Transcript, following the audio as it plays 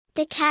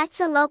The Cat's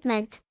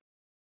Elopement.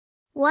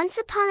 Once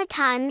upon a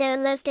time there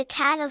lived a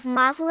cat of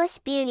marvelous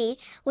beauty,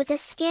 with a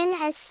skin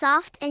as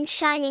soft and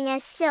shining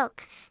as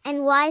silk,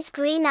 and wise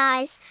green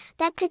eyes,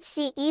 that could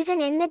see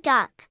even in the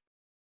dark.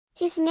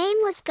 His name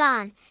was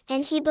Gon,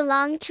 and he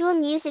belonged to a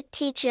music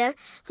teacher,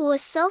 who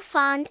was so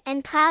fond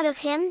and proud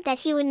of him that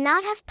he would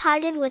not have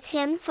parted with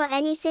him for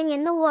anything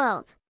in the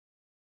world.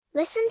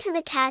 Listen to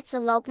The Cat's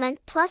Elopement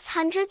plus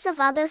hundreds of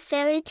other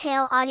fairy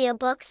tale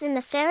audiobooks in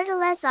the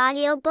Fairytales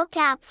audiobook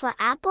app for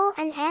Apple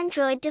and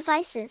Android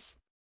devices.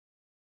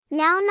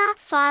 Now not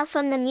far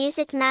from the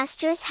music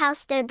master's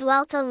house there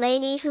dwelt a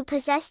lady who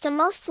possessed a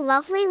most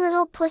lovely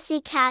little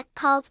pussy cat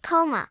called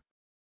Coma.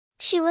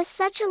 She was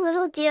such a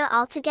little dear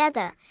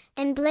altogether,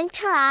 and blinked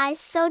her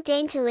eyes so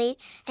daintily,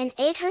 and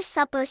ate her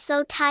supper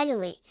so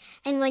tidily,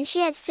 and when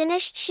she had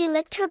finished she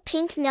licked her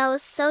pink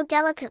nose so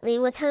delicately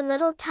with her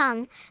little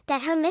tongue,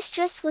 that her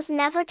mistress was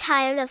never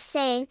tired of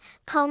saying,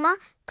 "Coma,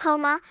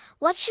 Coma,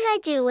 what should I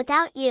do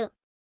without you?"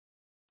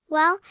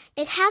 Well,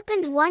 it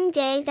happened one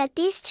day that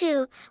these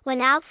two,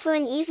 when out for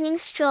an evening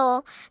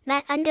stroll,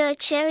 met under a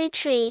cherry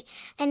tree,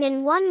 and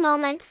in one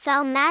moment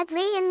fell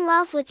madly in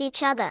love with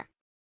each other.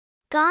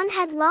 Gon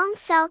had long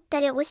felt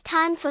that it was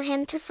time for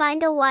him to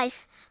find a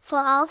wife, for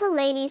all the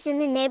ladies in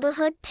the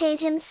neighborhood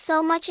paid him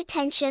so much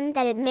attention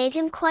that it made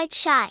him quite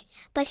shy,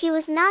 but he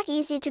was not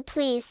easy to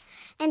please,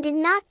 and did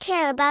not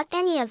care about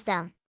any of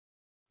them.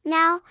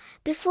 Now,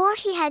 before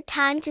he had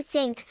time to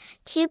think,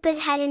 Cupid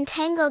had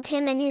entangled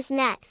him in his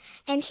net,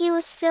 and he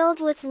was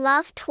filled with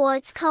love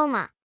towards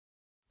Coma.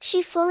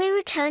 She fully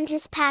returned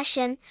his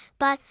passion,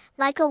 but,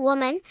 like a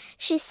woman,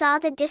 she saw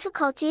the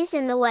difficulties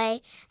in the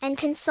way, and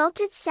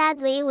consulted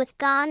sadly with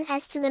Gon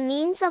as to the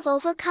means of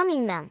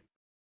overcoming them.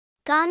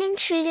 Gon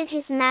entreated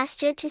his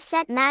master to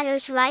set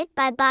matters right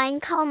by buying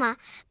Coma,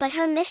 but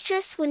her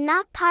mistress would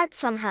not part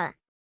from her.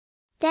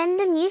 Then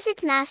the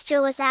music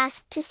master was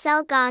asked to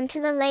sell Gon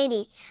to the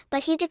lady,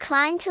 but he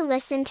declined to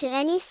listen to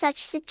any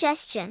such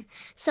suggestion,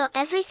 so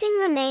everything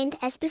remained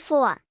as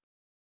before.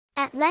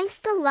 At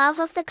length the love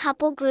of the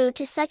couple grew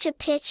to such a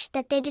pitch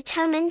that they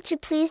determined to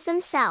please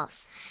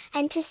themselves,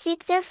 and to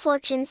seek their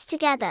fortunes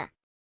together.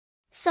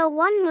 So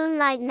one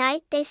moonlight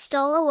night they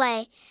stole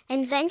away,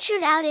 and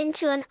ventured out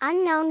into an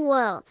unknown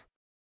world.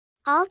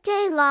 All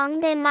day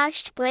long they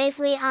marched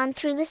bravely on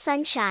through the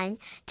sunshine,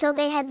 till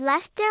they had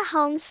left their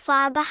homes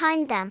far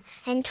behind them,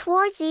 and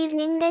towards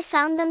evening they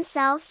found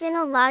themselves in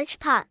a large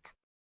park.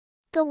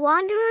 The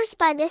wanderers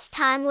by this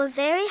time were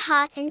very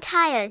hot and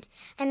tired,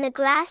 and the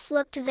grass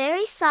looked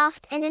very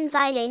soft and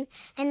inviting,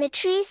 and the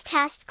trees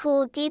cast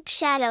cool deep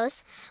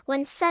shadows,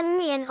 when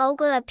suddenly an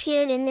ogre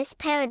appeared in this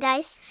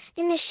paradise,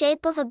 in the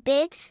shape of a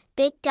big,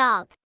 big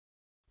dog.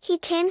 He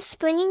came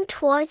springing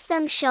towards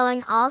them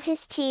showing all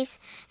his teeth,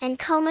 and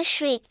Coma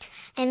shrieked,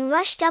 and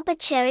rushed up a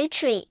cherry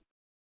tree.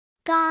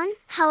 Gon,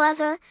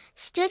 however,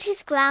 stood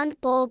his ground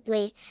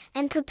boldly,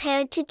 and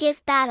prepared to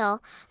give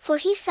battle, for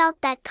he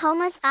felt that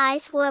Coma's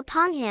eyes were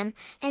upon him,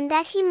 and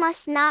that he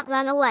must not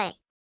run away.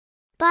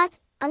 But,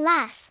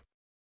 alas!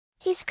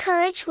 His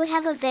courage would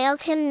have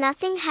availed him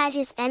nothing had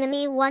his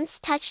enemy once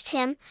touched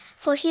him,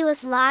 for he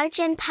was large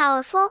and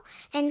powerful,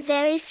 and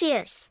very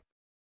fierce.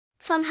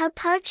 From her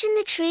perch in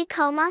the tree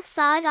Coma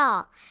saw it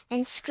all,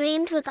 and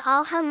screamed with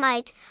all her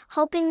might,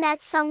 hoping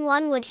that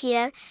someone would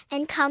hear,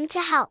 and come to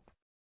help.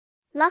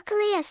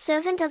 Luckily a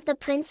servant of the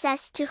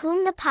princess to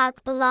whom the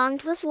park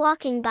belonged was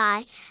walking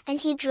by, and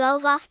he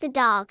drove off the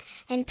dog,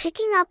 and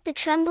picking up the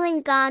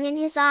trembling Gon in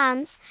his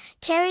arms,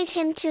 carried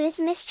him to his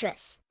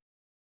mistress.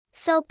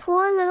 So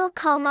poor little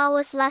Coma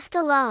was left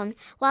alone,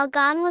 while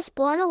Gon was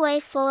borne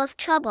away full of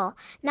trouble,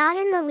 not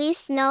in the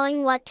least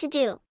knowing what to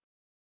do.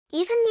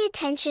 Even the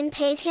attention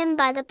paid him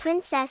by the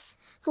princess,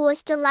 who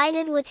was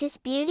delighted with his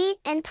beauty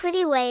and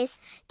pretty ways,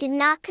 did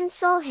not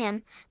console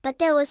him, but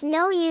there was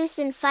no use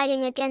in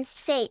fighting against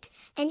fate,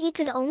 and he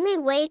could only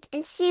wait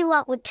and see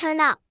what would turn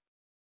up.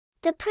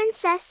 The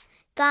princess,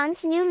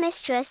 Gon's new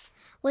mistress,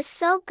 was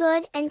so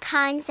good and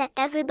kind that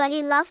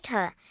everybody loved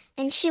her,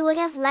 and she would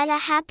have led a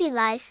happy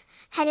life,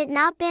 had it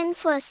not been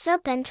for a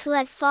serpent who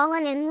had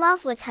fallen in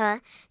love with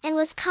her, and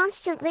was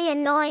constantly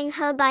annoying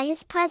her by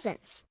his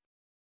presence.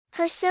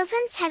 Her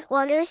servants had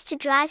orders to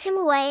drive him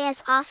away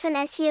as often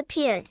as he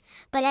appeared,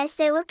 but as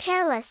they were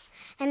careless,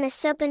 and the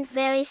serpent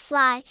very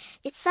sly,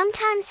 it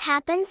sometimes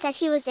happened that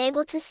he was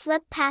able to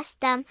slip past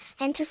them,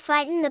 and to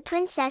frighten the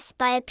princess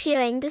by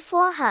appearing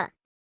before her.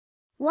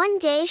 One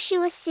day she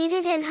was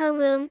seated in her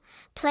room,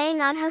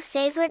 playing on her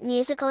favorite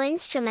musical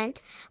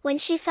instrument, when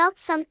she felt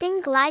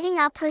something gliding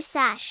up her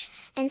sash,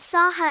 and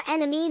saw her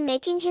enemy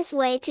making his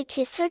way to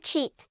kiss her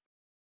cheek.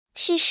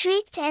 She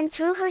shrieked and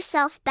threw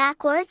herself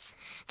backwards,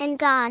 and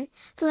Gon,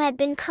 who had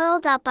been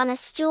curled up on a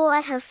stool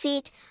at her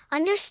feet,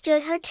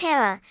 understood her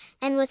terror,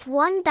 and with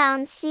one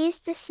bound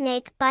seized the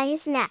snake by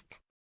his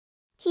neck.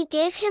 He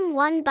gave him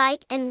one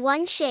bite and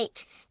one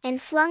shake, and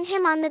flung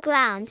him on the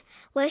ground,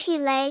 where he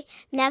lay,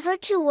 never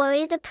to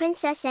worry the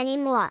princess any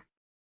more.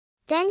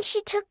 Then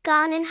she took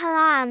Gon in her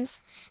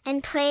arms,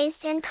 and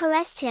praised and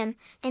caressed him,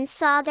 and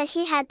saw that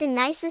he had the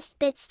nicest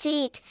bits to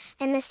eat,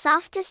 and the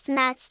softest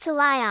mats to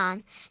lie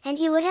on, and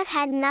he would have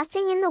had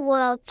nothing in the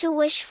world to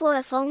wish for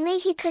if only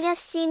he could have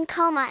seen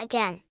Koma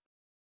again.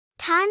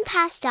 Time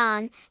passed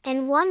on,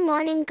 and one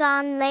morning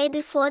Gon lay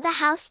before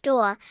the house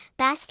door,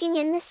 basking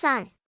in the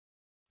sun.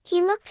 He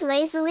looked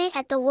lazily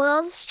at the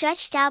world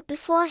stretched out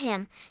before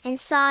him, and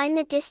saw in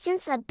the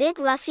distance a big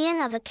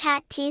ruffian of a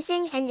cat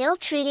teasing and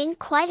ill-treating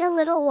quite a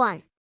little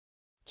one.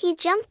 He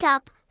jumped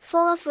up,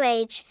 full of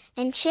rage,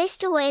 and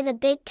chased away the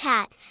big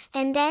cat,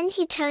 and then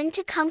he turned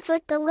to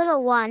comfort the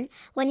little one,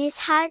 when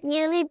his heart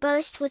nearly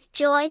burst with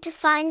joy to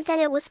find that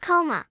it was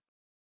Koma.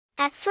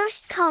 At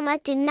first Koma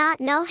did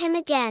not know him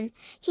again,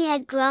 he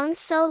had grown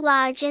so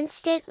large and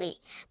stately,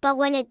 but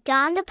when it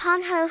dawned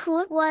upon her who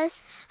it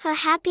was, her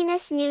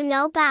happiness knew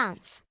no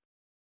bounds.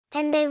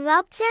 And they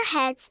rubbed their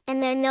heads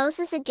and their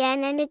noses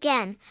again and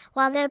again,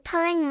 while their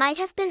purring might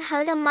have been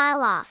heard a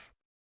mile off.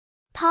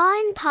 Paw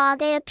in paw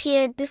they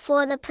appeared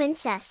before the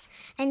princess,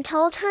 and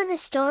told her the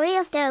story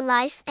of their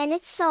life and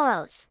its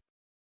sorrows.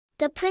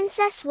 The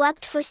princess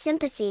wept for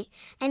sympathy,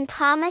 and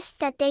promised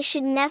that they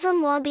should never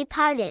more be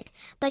parted,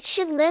 but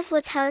should live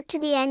with her to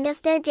the end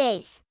of their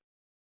days.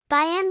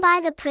 By and by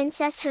the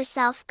princess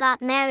herself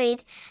got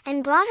married,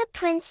 and brought a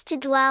prince to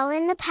dwell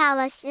in the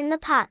palace in the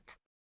park.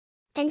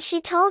 And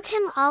she told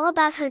him all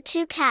about her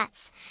two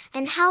cats,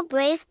 and how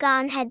brave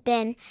Gon had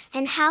been,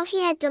 and how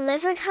he had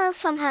delivered her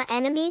from her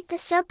enemy the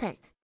serpent.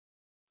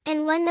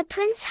 And when the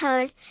prince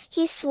heard,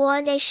 he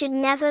swore they should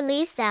never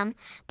leave them,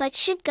 but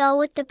should go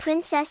with the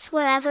princess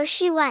wherever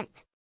she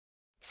went.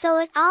 So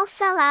it all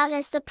fell out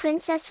as the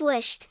princess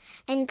wished,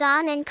 and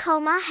Gon and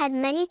Koma had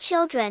many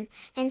children,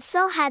 and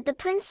so had the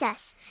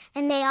princess,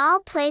 and they all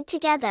played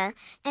together,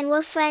 and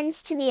were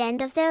friends to the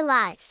end of their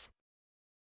lives.